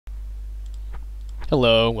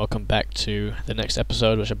Hello, welcome back to the next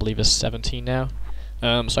episode, which I believe is 17 now.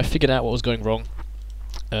 So I figured out what was going wrong.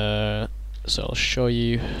 So I'll show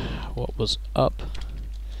you what was up.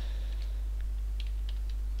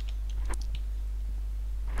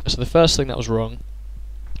 So the first thing that was wrong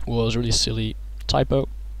was a really silly typo,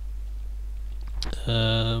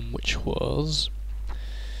 which was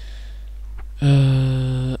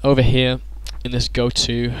over here in this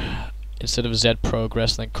go-to. Instead of Z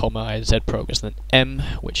progress, then comma, I had Z progress, then M,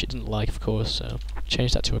 which it didn't like, of course, so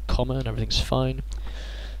changed that to a comma and everything's fine.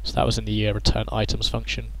 So that was in the return items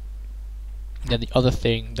function. And then the other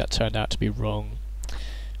thing that turned out to be wrong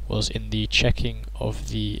was in the checking of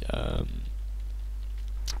the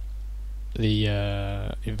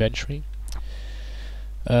inventory.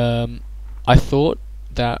 I thought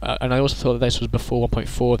that, and I also thought that this was before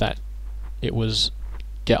 1.4, that it was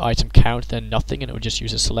get item count then nothing and it would just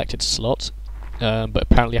use a selected slot, but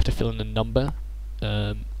apparently you have to fill in a number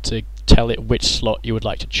to tell it which slot you would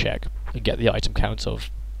like to check and get the item count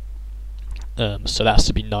of. So that has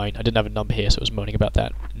to be 9. I didn't have a number here, so I was moaning about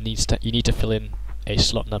that. You need to fill in a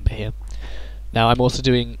slot number here. Now I'm also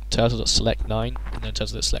doing turtle.select 9 and then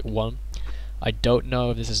turtle.select 1. I don't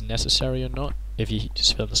know if this is necessary or not, if you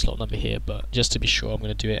just fill in the slot number here, but just to be sure I'm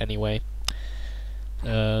going to do it anyway.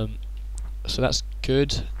 So that's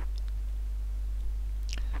good.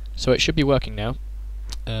 So it should be working now.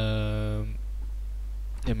 Let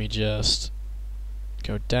me just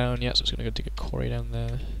go down. Yeah, so it's going to go dig a quarry down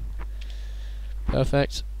there.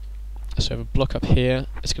 Perfect. So I have a block up here.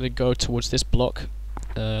 It's going to go towards this block.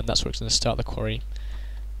 That's where it's going to start the quarry.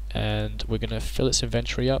 And we're going to fill its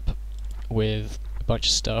inventory up with a bunch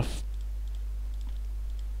of stuff.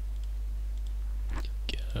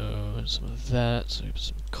 Some of that, so we put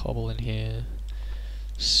some cobble in here,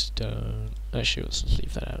 stone. Actually, let's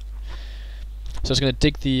leave that out. So it's going to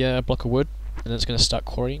dig the block of wood, and then it's going to start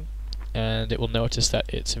quarrying, and it will notice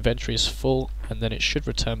that its inventory is full, and then it should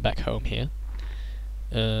return back home here.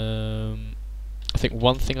 I think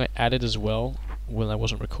one thing I added as well when I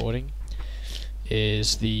wasn't recording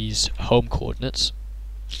is these home coordinates.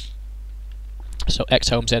 So X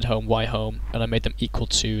home, Z home, Y home, and I made them equal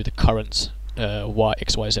to the current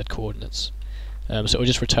X, Y, Z coordinates. So it will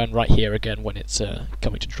just return right here again when it's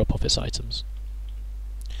coming to drop off its items.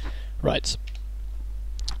 Right.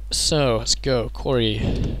 So let's go.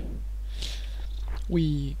 Quarry.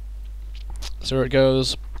 So it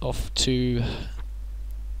goes off to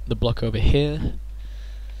the block over here.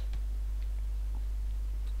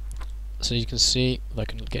 So you can see, if I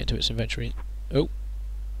can get into its inventory. Oh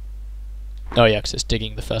yeah, because it's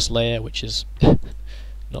digging the first layer, which is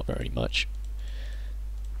not very much.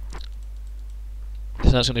 So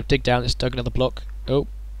now it's going to dig down, it's dug another block. Oh,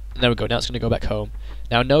 and there we go, now it's going to go back home.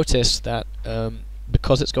 Now notice that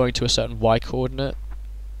because it's going to a certain Y coordinate,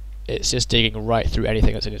 it's just digging right through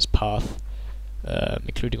anything that's in its path,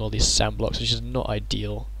 including all these sand blocks, which is not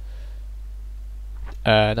ideal.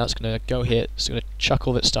 Now it's going to go here, it's going to chuck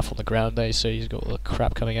all that stuff on the ground there, so you've got all the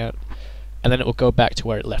crap coming out, and then it will go back to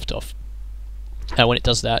where it left off. And when it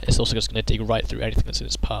does that, it's also just going to dig right through anything that's in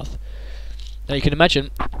its path. Now you can imagine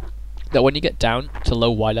that when you get down to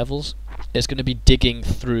low Y levels, it's going to be digging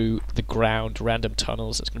through the ground, random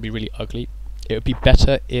tunnels. It's going to be really ugly. It would be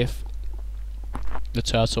better if the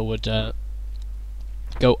turtle would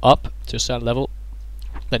go up to a certain level,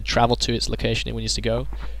 then travel to its location it needs to go,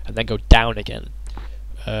 and then go down again.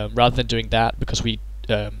 Rather than doing that, because we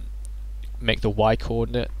make the Y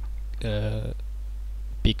coordinate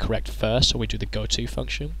be correct first, so we do the go-to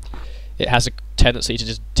function, it has a tendency to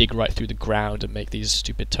just dig right through the ground and make these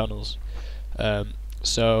stupid tunnels.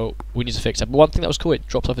 So we need to fix that. But one thing that was cool, it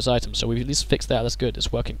dropped off its items, so we've at least fixed that. That's good,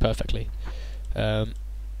 it's working perfectly. Now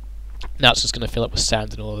it's just going to fill up with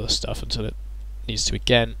sand and all of this stuff until it needs to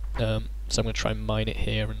again. So I'm going to try and mine it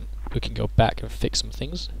here, and we can go back and fix some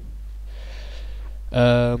things.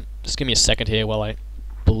 Just give me a second here while I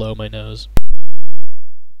blow my nose.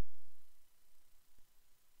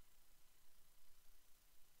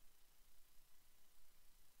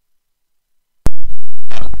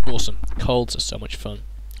 Awesome. Colds are so much fun.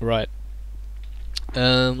 Right.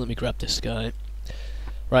 Let me grab this guy.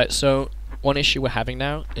 Right, so one issue we're having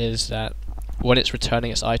now is that when it's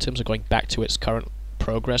returning its items or going back to its current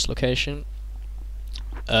progress location,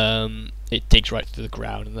 it digs right through the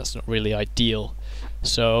ground, and that's not really ideal.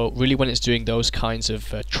 So really when it's doing those kinds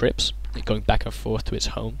of trips, going back and forth to its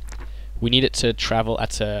home, we need it to travel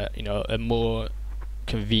at a more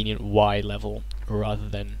convenient Y level rather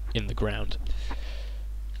than in the ground.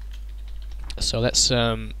 So let's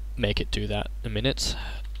make it do that in a minute.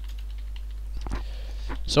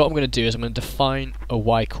 So what I'm going to do is I'm going to define a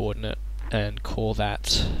y coordinate and call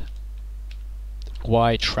that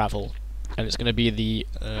y travel, and it's going to be the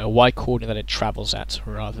y coordinate that it travels at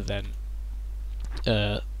rather than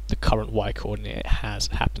the current y coordinate it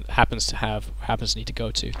happens to need to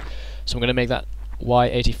go to. So I'm going to make that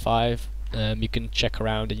y85. You can check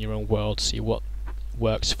around in your own world, see what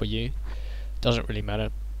works for you. Doesn't really matter.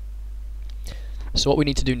 So what we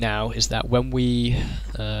need to do now is that when we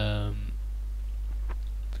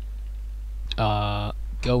are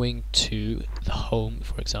going to the home,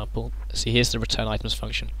 for example, see, here's the return items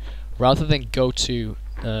function. Rather than go to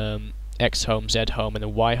x home, z home, and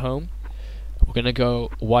then y home, we're going to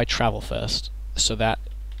go y travel first. So that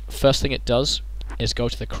first thing it does is go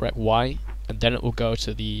to the correct y, and then it will go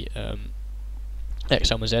to the x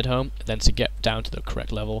home and z home, and then to get down to the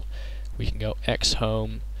correct level we can go x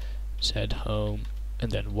home, z home,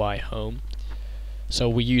 and then y home. So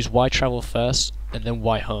we use y travel first and then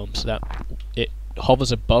y home, so that it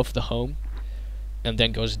hovers above the home and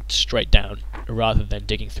then goes straight down rather than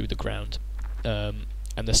digging through the ground. And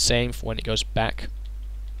the same for when it goes back.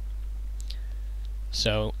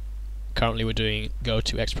 So currently we're doing go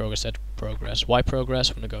to x progress, z progress, y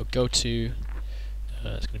progress. We're going to go to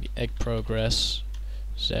it's going to be egg progress,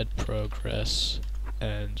 z progress,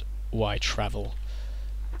 and y travel,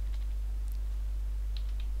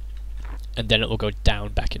 and then it will go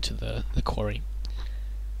down back into the quarry.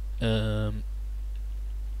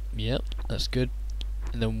 Yep, that's good.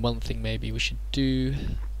 And then one thing maybe we should do,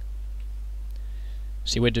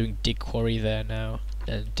 see, we're doing dig quarry there now,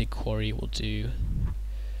 and dig quarry will do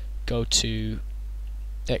go to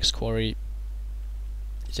x quarry,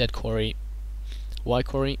 z quarry, y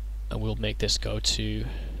quarry, and we'll make this go to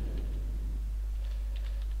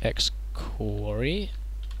x quarry,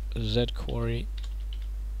 z quarry,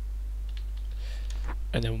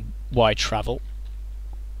 and then y travel.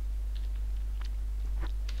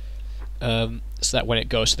 So that when it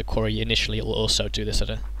goes to the quarry initially, it will also do this at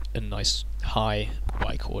a nice high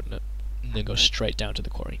y coordinate, and then go straight down to the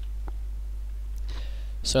quarry.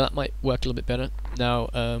 So that might work a little bit better. Now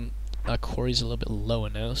our quarry's a little bit lower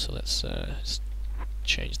now, so let's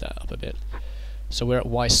change that up a bit. So we're at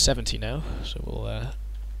y70 now, so we'll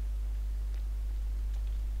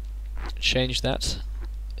change that.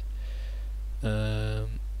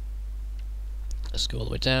 Let's go all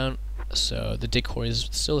the way down. So the dig quarry is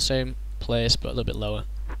still the same place, but a little bit lower.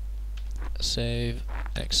 Save,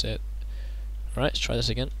 exit. Alright, let's try this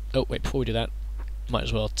again. Oh wait, before we do that, might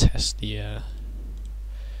as well test the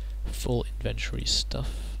full inventory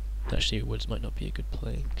stuff. Actually, woods might not be a good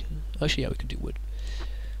play. Actually, yeah, we could do wood.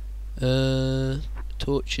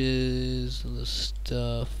 Torches, other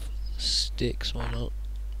stuff, sticks, why not?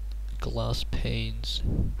 Glass panes,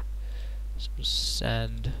 some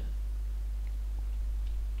sand.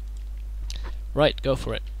 Right, go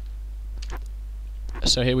for it.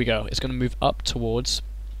 So here we go. It's going to move up towards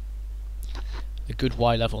a good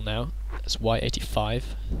Y level now. It's Y85.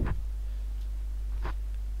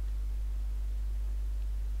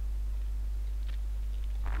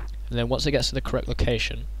 And then once it gets to the correct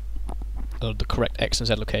location, or the correct X and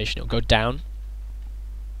Z location, it'll go down.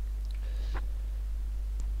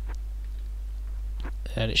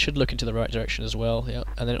 And it should look into the right direction as well, yeah.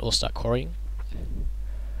 And then it will start quarrying.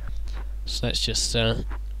 So let's just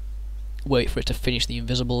wait for it to finish the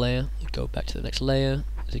invisible layer. Go back to the next layer.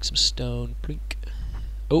 Dig some stone. Blink.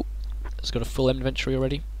 Oh, it's got a full inventory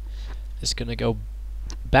already. It's going to go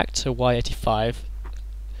back to Y85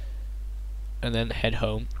 and then head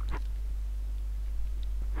home.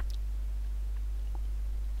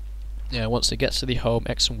 Yeah, once it gets to the home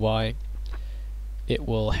X and Y, it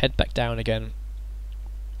will head back down again.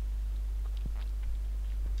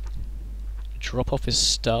 Drop off his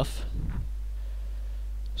stuff.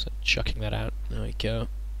 So chucking that out. There we go.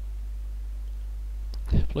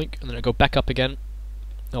 Blink, and then I'll go back up again.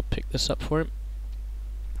 I'll pick this up for him.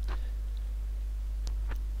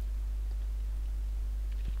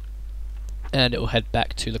 And it will head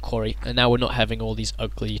back to the quarry. And now we're not having all these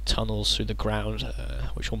ugly tunnels through the ground,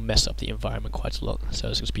 which will mess up the environment quite a lot. So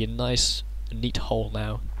it's going to be a nice, neat hole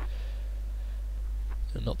now,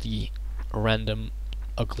 and not the random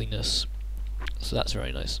ugliness. So that's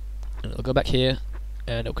very nice. And it'll go back here,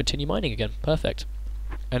 and it'll continue mining again. Perfect.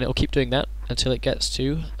 And it'll keep doing that until it gets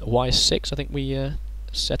to Y6, I think we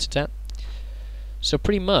set it at. So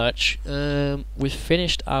pretty much, we've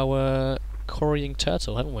finished our quarrying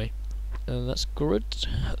turtle, haven't we? That's good.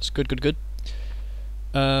 That's good.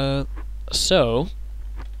 So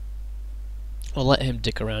I'll let him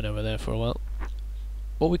dick around over there for a while.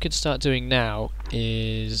 What we could start doing now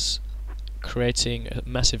is creating a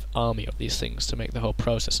massive army of these things to make the whole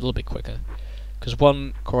process a little bit quicker. because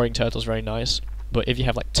one quarrying turtle is very nice, but if you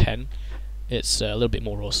have like 10, it's a little bit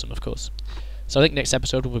more awesome, of course. So I think next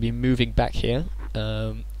episode we'll be moving back here,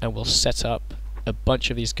 and we'll set up a bunch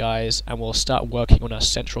of these guys, and we'll start working on our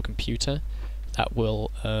central computer that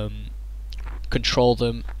will control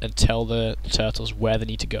them and tell the turtles where they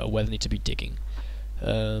need to go, where they need to be digging.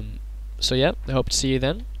 So yeah, I hope to see you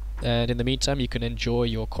then, and in the meantime you can enjoy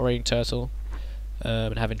your quarrying turtle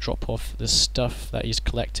and have him drop off the stuff that he's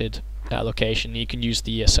collected at a location. You can use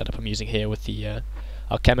the setup I'm using here with the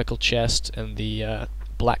alchemical chest and the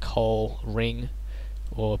black hole ring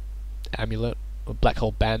or amulet, or black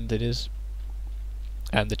hole band it is,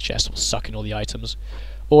 and the chest will suck in all the items.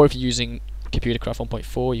 Or if you're using Computercraft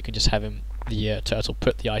 1.4, you can just have him, the turtle,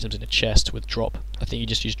 put the items in a chest with drop. I think you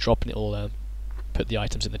just use drop and it'll put the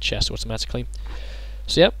items in the chest automatically.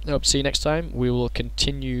 So yeah, I hope to see you next time. We will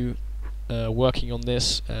continue working on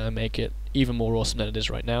this, make it even more awesome than it is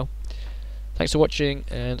right now. Thanks for watching,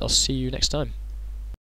 and I'll see you next time.